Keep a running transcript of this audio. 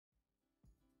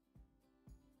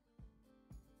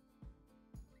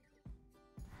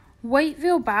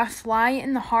Whitevale Baths lie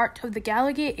in the heart of the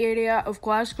Gallowgate area of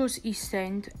Glasgow's East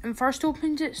End and first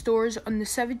opened its doors on the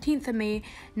 17th of May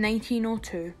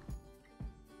 1902.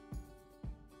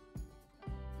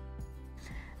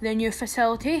 The new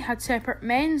facility had separate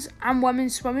men's and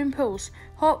women's swimming pools,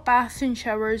 hot baths and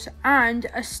showers, and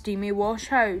a steamy wash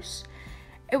house.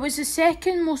 It was the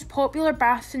second most popular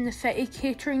bath in the city,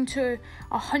 catering to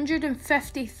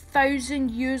 150,000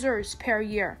 users per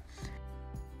year.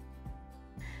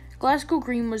 Glasgow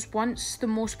Green was once the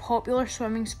most popular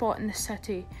swimming spot in the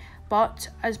city, but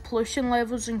as pollution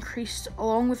levels increased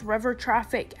along with river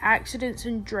traffic, accidents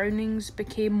and drownings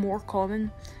became more common.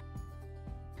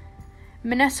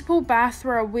 Municipal baths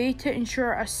were a way to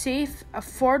ensure a safe,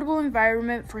 affordable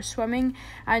environment for swimming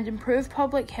and improve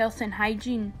public health and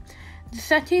hygiene. The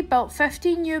city built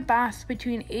 15 new baths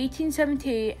between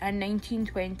 1878 and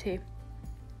 1920.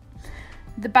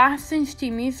 The baths and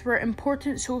steamies were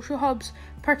important social hubs,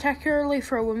 particularly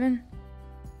for women.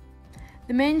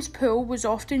 The men's pool was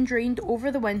often drained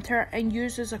over the winter and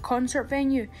used as a concert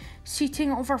venue,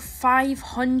 seating over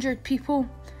 500 people.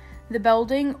 The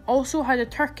building also had a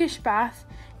Turkish bath,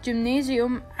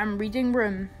 gymnasium and reading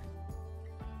room.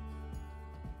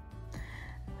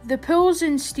 The pools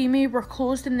and steamy were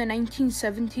closed in the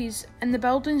 1970s and the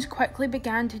buildings quickly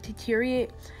began to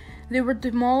deteriorate. They were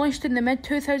demolished in the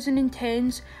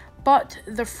mid-2010s, but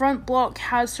the front block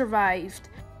has survived.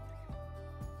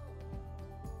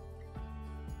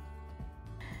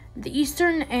 The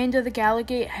eastern end of the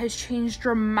Gallowgate has changed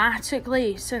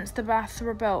dramatically since the baths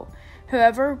were built.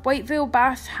 However, Whitevale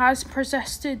Baths has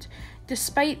persisted,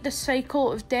 despite the cycle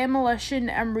of demolition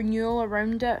and renewal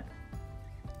around it.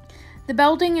 The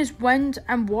building is wind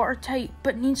and watertight,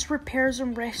 but needs repairs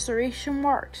and restoration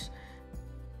works.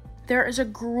 There is a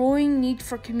growing need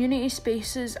for community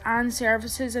spaces and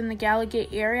services in the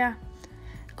Gallowgate area.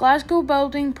 Glasgow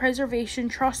Building Preservation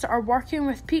Trust are working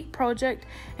with Peak Project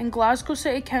and Glasgow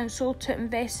City Council to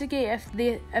investigate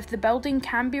if the building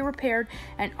can be repaired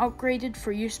and upgraded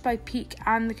for use by Peak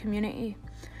and the community.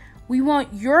 We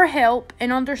want your help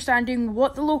in understanding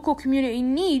what the local community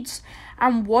needs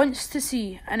and wants to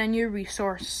see in a new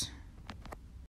resource.